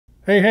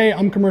Hey,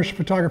 I'm commercial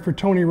photographer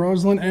Tony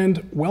Roseland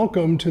and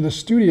welcome to the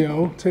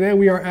studio. Today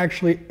we are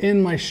actually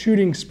in my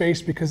shooting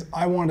space because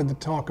I wanted to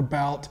talk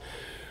about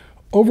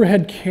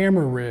overhead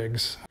camera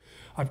rigs.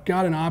 I've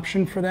got an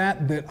option for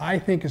that I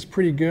think is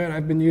pretty good.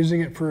 I've been using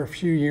it for a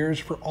few years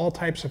for all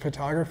types of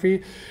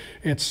photography.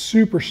 It's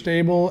super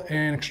stable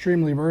and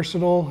extremely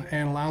versatile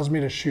and allows me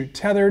to shoot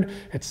tethered.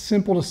 It's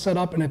simple to set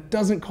up and it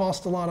doesn't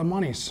cost a lot of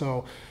money,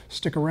 so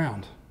stick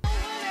around.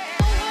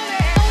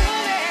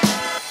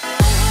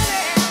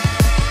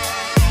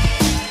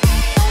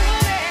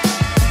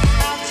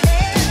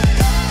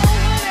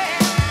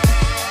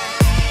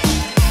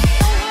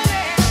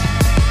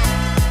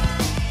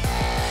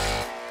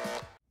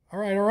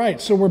 All right,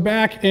 so we're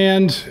back,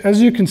 and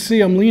as you can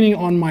see, I'm leaning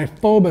on my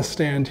FOBA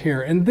stand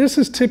here, and this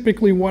is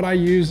typically what I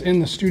use in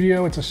the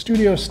studio. It's a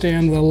studio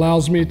stand that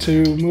allows me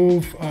to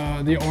move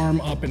the arm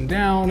up and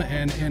down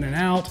and in and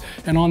out,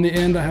 and on the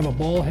end I have a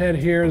ball head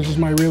here. This is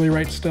my Really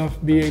Right Stuff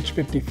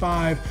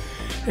VH55,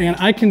 and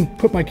I can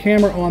put my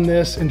camera on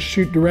this and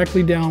shoot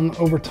directly down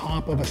over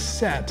top of a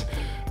set,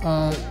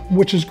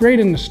 which is great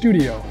in the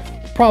studio.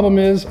 Problem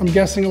is, I'm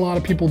guessing a lot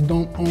of people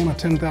don't own a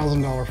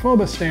 $10,000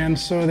 FOBA stand,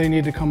 so they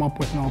need to come up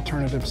with an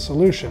alternative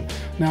solution.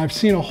 Now, I've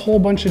seen a whole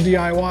bunch of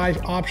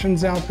DIY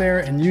options out there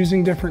and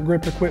using different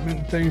grip equipment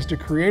and things to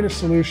create a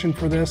solution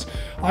for this.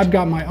 I've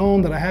got my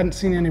own that I hadn't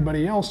seen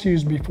anybody else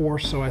use before,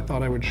 so I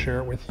thought I would share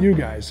it with you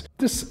guys.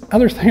 This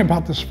other thing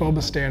about this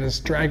FOBA stand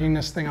is dragging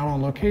this thing out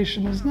on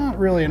location is not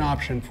really an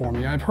option for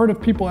me. I've heard of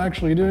people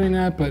actually doing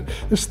that, but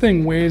this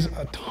thing weighs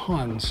a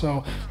ton.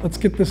 So let's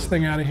get this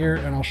thing out of here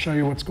and I'll show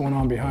you what's going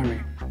on behind me.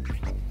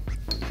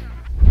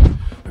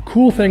 The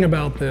cool thing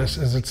about this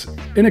is it's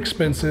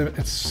inexpensive,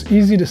 it's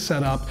easy to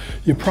set up.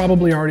 You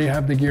probably already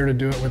have the gear to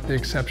do it with the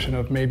exception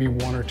of maybe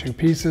one or two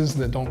pieces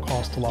that don't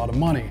cost a lot of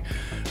money.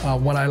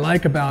 What I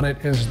like about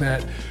it is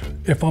that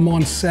if I'm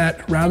on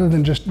set, rather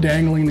than just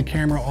dangling the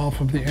camera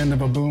off of the end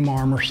of a boom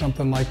arm or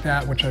something like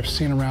that, which I've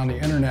seen around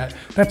the internet,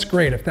 that's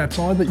great. If that's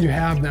all that you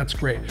have, that's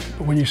great.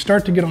 But when you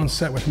start to get on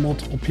set with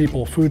multiple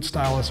people, food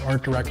stylists,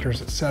 art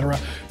directors, etc.,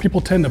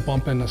 people tend to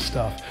bump into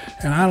stuff.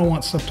 And I don't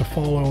want stuff to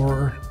fall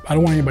over. I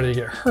don't want anybody to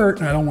get hurt,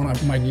 and I don't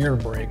want my gear to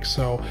break.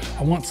 So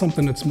I want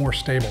something that's more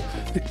stable.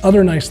 The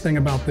other nice thing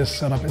about this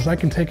setup is I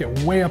can take it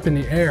way up in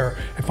the air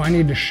if I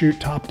need to shoot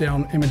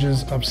top-down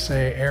images of,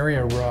 say,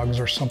 area rugs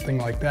or something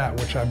like that,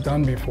 which I've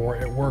done before.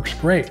 It works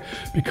great.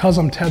 Because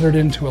I'm tethered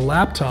into a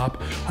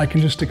laptop, I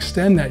can just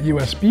extend that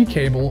USB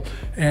cable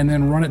and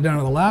then run it down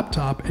to the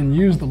laptop and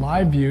use the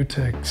live view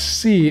to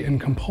see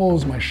and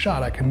compose my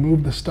shot. I can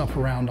move the stuff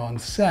around on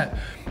set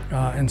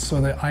and so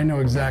that I know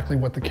exactly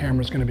what the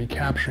camera is going to be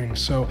capturing.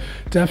 So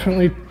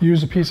definitely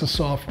use a piece of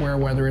software,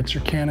 whether it's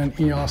your Canon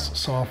EOS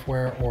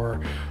software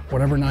or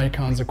whatever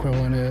Nikon's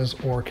equivalent is,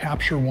 or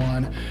Capture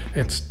One.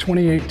 It's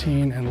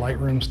 2018 and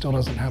Lightroom still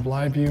doesn't have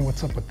live view.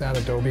 What's up with that,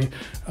 Adobe?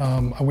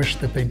 I wish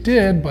that they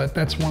did, but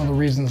that's one of the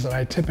reasons that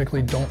I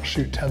typically don't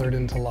shoot tethered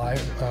into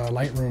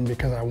Lightroom,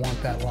 because I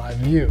want that live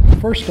view.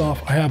 First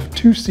off, I have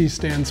two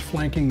C-stands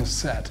flanking the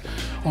set.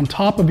 On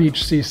top of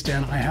each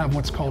C-stand, I have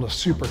what's called a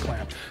super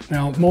clamp.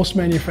 Now, most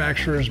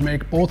manufacturers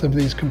make both of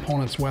these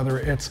components, whether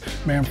it's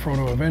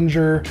Manfrotto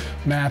Avenger,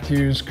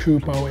 Matthews,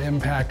 Kupo,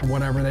 Impact,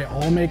 whatever. They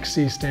all make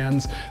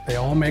C-stands. They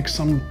all make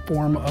some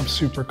form of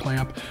super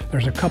clamp.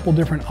 There's a couple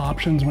different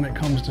options when it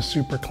comes to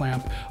super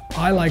clamp.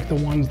 I like the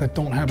ones that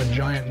don't have a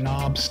giant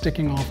knob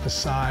sticking off the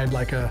side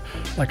like a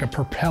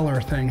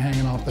propeller thing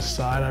hanging off the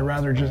side. I'd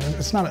rather just,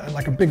 it's not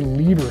like a big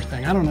lever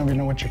thing. I don't even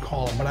know what you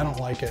call it, but I don't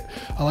like it.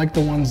 I like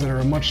the ones that are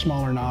a much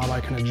smaller knob.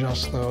 I can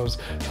adjust those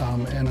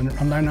and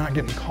I'm not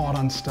getting caught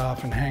on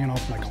stuff and hanging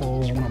off my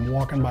clothes when I'm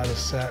walking by the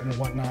set and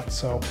whatnot.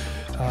 So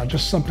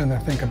just something to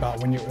think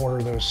about when you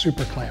order those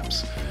super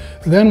clamps.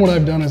 Then what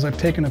I've done is I've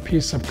taken a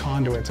piece of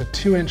conduit. It's a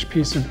 2-inch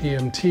piece of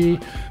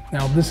EMT.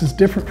 Now this is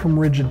different from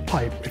rigid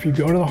pipe. If you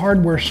go to the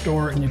hardware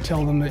store and you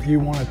tell them that you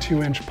want a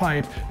 2-inch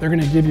pipe, they're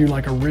gonna give you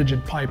like a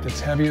rigid pipe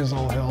that's heavy as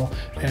all hell,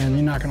 and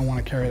you're not gonna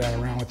wanna carry that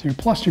around with you.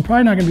 Plus, you're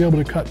probably not gonna be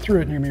able to cut through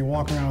it and you're gonna be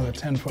walking around with a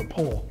 10-foot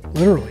pole,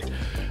 literally.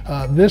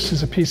 This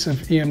is a piece of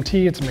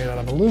EMT. It's made out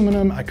of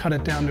aluminum. I cut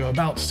it down to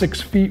about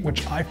 6 feet,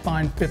 which I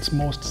find fits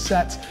most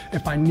sets.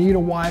 If I need a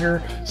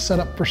wider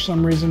setup for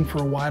some reason for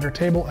a wider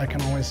table, I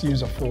can always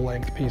use a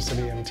full-length piece of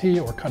EMT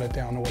or cut it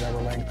down to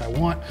whatever length I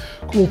want.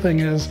 Cool thing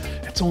is,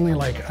 it's only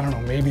like, I don't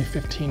know, maybe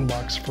 15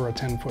 bucks for a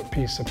 10-foot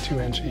piece of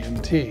 2-inch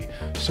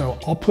EMT. So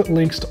I'll put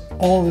links to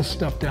all this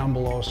stuff down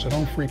below, so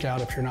don't freak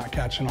out if you're not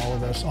catching all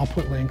of this. I'll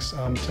put links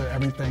to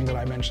everything that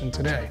I mentioned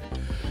today.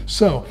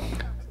 So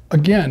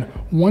again,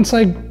 once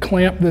I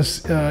clamp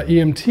this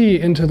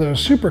EMT into those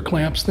super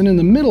clamps, then in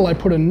the middle I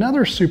put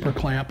another super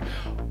clamp.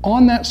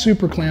 On that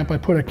super clamp I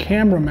put a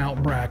camera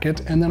mount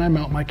bracket, and then I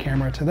mount my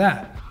camera to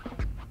that.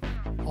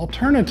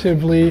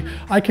 Alternatively,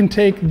 I can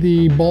take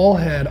the ball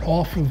head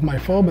off of my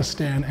Phoba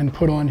stand and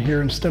put on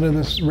here instead of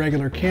this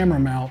regular camera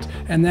mount,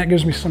 and that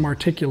gives me some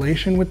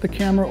articulation with the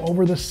camera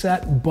over the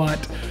set,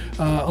 but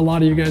a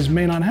lot of you guys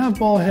may not have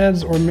ball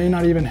heads or may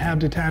not even have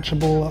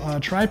detachable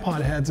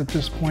tripod heads at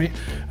this point.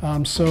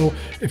 So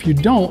if you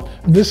don't,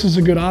 this is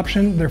a good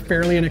option. They're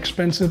fairly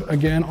inexpensive.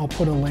 Again, I'll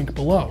put a link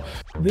below.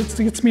 This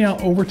gets me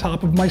out over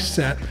top of my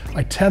set.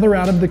 I tether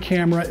out of the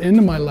camera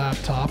into my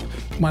laptop.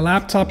 My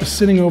laptop is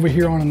sitting over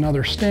here on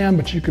another stand,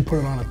 but you could put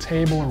it on a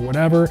table or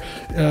whatever.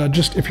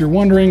 Just if you're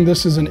wondering,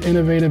 this is an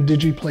innovative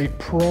DigiPlate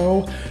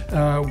Pro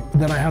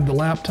that I have the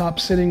laptop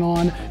sitting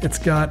on. It's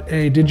got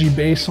a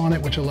DigiBase on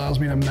it, which allows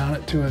me to mount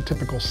it to a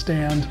typical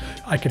stand.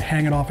 I could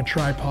hang it off a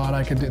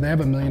tripod. They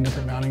have a million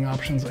different mounting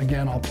options.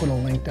 Again, I'll put a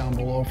link down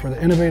below for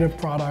the innovative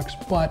products,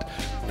 but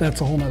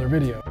that's a whole nother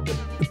video.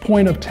 The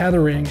point of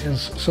tethering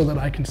is so that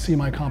I can see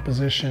my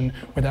composition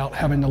without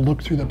having to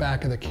look through the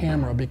back of the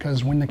camera,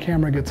 because when the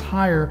camera gets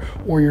higher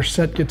or your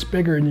set gets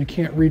bigger and you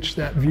can't reach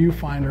that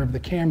viewfinder of the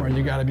camera,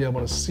 you got to be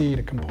able to see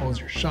to compose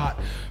your shot.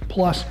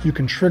 Plus, you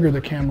can trigger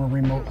the camera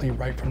remotely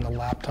right from the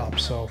laptop,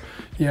 so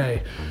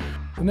yay.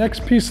 The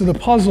next piece of the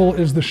puzzle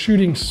is the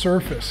shooting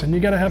surface, and you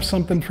got to have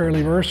something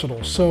fairly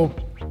versatile. So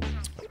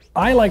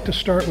I like to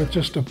start with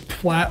just a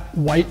flat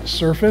white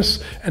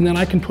surface, and then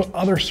I can put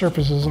other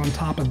surfaces on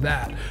top of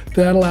that.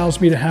 That allows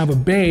me to have a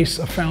base,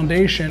 a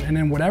foundation, and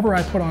then whatever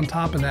I put on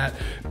top of that,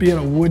 be it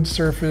a wood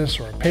surface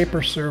or a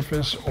paper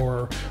surface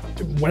or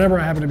whatever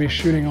I happen to be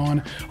shooting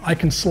on, I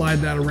can slide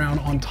that around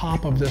on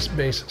top of this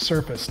base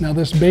surface. Now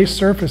this base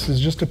surface is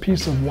just a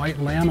piece of white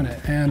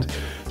laminate, and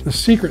the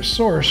secret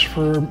source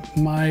for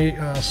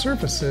my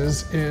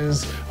surfaces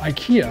is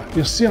IKEA.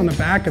 You'll see on the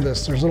back of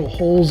this, there's little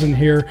holes in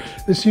here.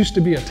 This used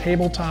to be a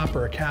tabletop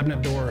or a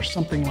cabinet door or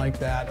something like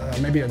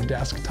that, maybe a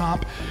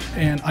desktop.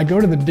 And I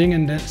go to the ding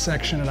and dent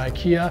section at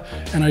IKEA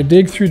and I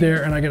dig through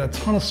there and I get a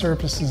ton of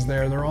surfaces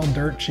there. They're all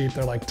dirt cheap.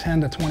 They're like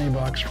 10 to 20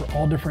 bucks for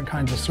all different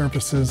kinds of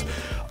surfaces.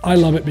 I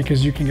love it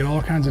because you can get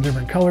all kinds of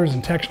different colors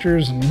and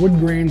textures and wood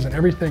grains and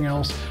everything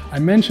else. I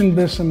mentioned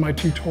this in my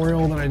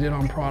tutorial that I did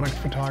on product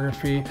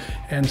photography,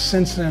 and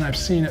since then I've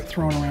seen it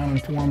thrown around in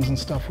forums and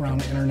stuff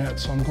around the internet,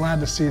 so I'm glad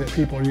to see that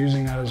people are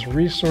using that as a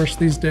resource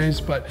these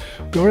days. But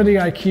go to the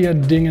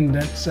IKEA ding and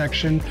dent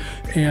section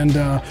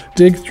and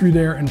dig through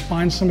there and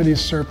find some of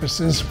these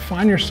surfaces.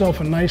 Find yourself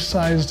a nice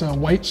sized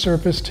white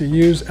surface to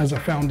use as a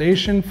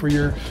foundation for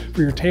your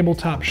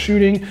tabletop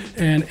shooting,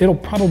 and it'll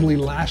probably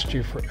last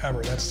you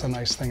forever. That's the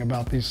nice thing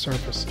about these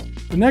surfaces.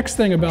 The next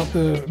thing about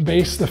the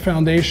base, the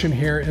foundation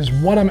here, is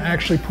what I'm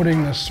actually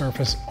putting this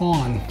surface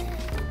on.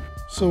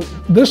 So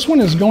this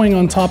one is going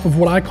on top of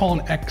what I call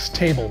an X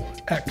table.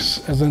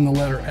 X as in the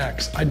letter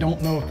X. I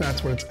don't know if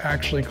that's what it's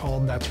actually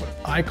called. That's what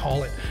I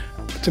call it.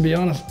 To be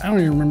honest, I don't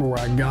even remember where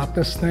I got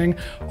this thing.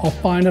 I'll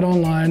find it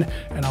online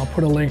and I'll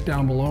put a link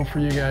down below for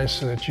you guys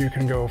so that you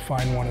can go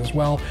find one as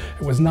well.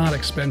 It was not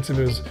expensive.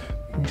 It was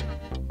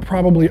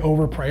probably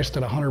overpriced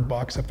at 100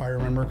 bucks if I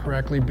remember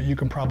correctly, but you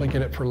can probably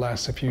get it for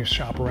less if you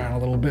shop around a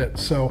little bit.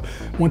 So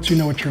once you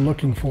know what you're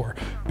looking for,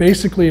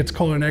 basically it's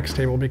called an X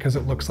table because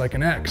it looks like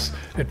an X.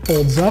 It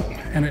folds up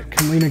and it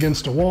can lean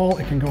against a wall.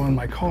 It can go in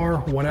my car,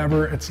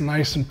 whatever. It's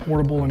nice and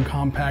portable and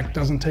compact.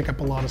 Doesn't take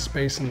up a lot of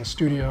space in the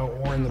studio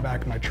or in the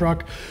back of my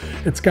truck.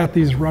 It's got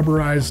these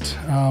rubberized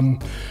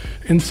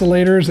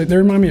insulators. They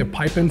remind me of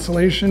pipe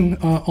insulation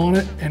on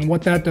it, and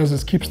what that does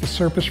is keeps the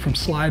surface from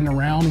sliding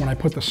around when I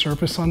put the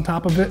surface on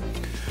top of it.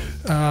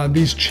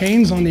 These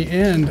chains on the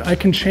end, I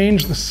can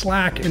change the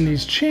slack in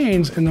these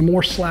chains, and the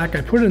more slack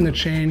I put in the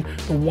chain,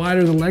 the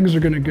wider the legs are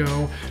going to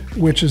go,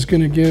 which is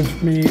going to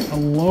give me a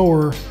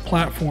lower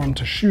platform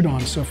to shoot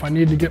on. So if I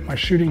need to get my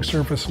shooting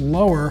surface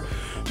lower,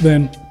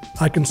 then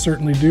I can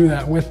certainly do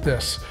that with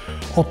this.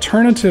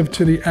 Alternative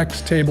to the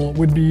X table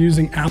would be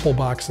using apple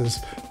boxes.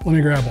 Let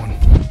me grab one.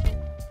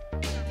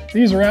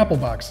 These are apple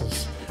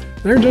boxes.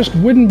 They're just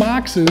wooden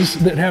boxes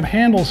that have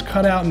handles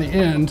cut out in the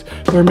end.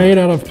 They're made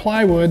out of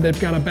plywood. They've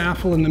got a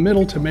baffle in the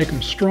middle to make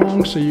them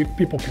strong so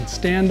people can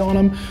stand on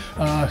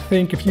them.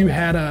 Think if you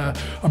had a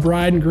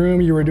bride and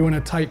groom you were doing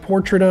a tight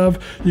portrait of,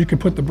 you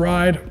could put the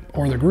bride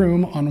or the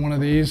groom on one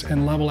of these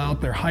and level out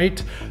their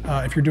height.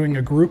 If you're doing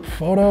a group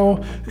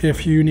photo,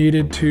 if you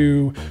needed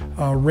to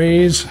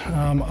raise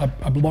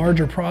a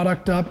larger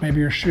product up, maybe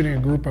you're shooting a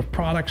group of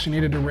products, you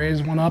needed to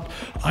raise one up.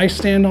 I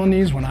stand on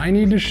these when I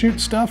need to shoot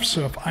stuff,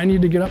 so if I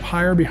need to get up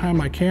higher behind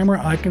my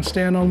camera, I can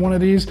stand on one of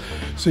these.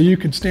 So you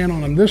could stand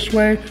on them this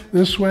way,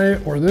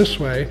 or this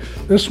way.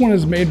 This one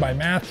is made by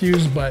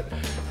Matthews, but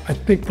I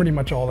think pretty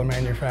much all the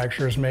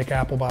manufacturers make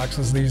apple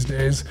boxes these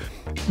days.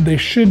 They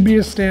should be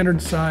a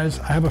standard size.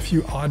 I have a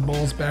few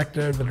oddballs back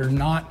there that are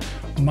not.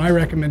 My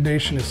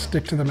recommendation is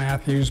stick to the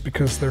Matthews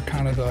because they're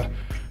kind of the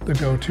the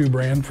go-to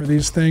brand for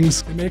these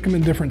things. They make them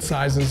in different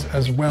sizes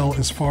as well,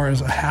 as far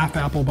as a half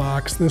apple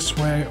box this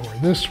way,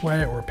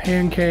 or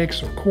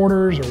pancakes, or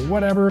quarters, or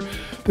whatever.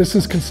 This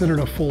is considered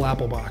a full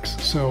apple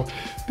box. So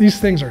these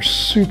things are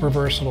super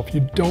versatile. If you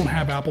don't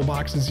have apple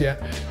boxes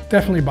yet,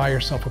 definitely buy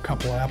yourself a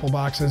couple of apple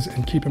boxes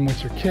and keep them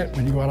with your kit.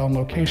 When you go out on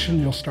location,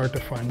 you'll start to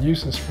find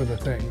uses for the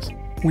things.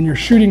 When you're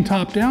shooting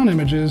top-down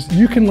images,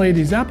 you can lay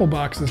these apple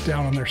boxes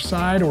down on their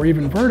side or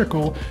even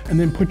vertical and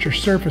then put your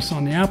surface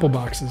on the apple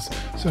boxes.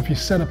 So if you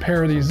set a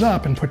pair of these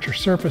up and put your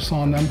surface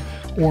on them,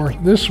 or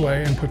this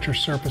way and put your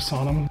surface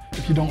on them,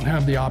 if you don't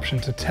have the option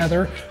to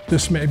tether,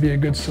 this may be a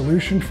good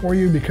solution for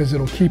you because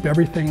it'll keep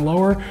everything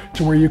lower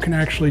to where you can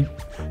actually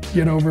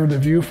get over the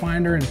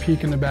viewfinder and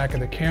peek in the back of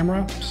the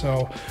camera.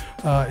 So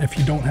if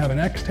you don't have an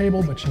X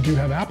table, but you do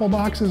have apple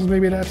boxes,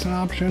 maybe that's an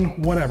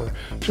option, whatever.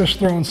 Just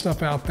throwing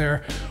stuff out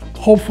there.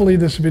 Hopefully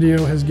this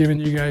video has given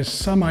you guys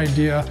some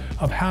idea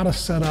of how to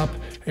set up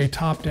a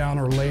top-down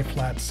or lay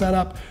flat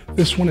setup.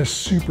 This one is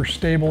super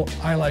stable.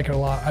 I like it a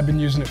lot. I've been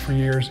using it for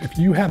years. If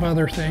you have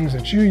other things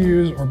that you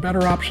use or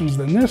better options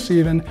than this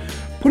even,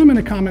 put them in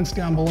the comments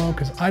down below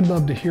because I'd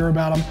love to hear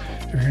about them.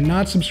 If you're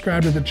not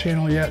subscribed to the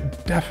channel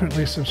yet,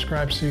 definitely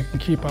subscribe so you can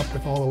keep up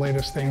with all the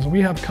latest things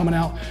we have coming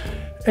out.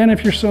 And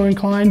if you're so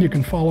inclined, you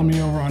can follow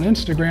me over on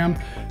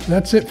Instagram.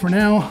 That's it for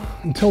now.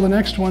 Until the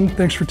next one,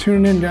 thanks for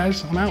tuning in,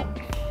 guys. I'm out.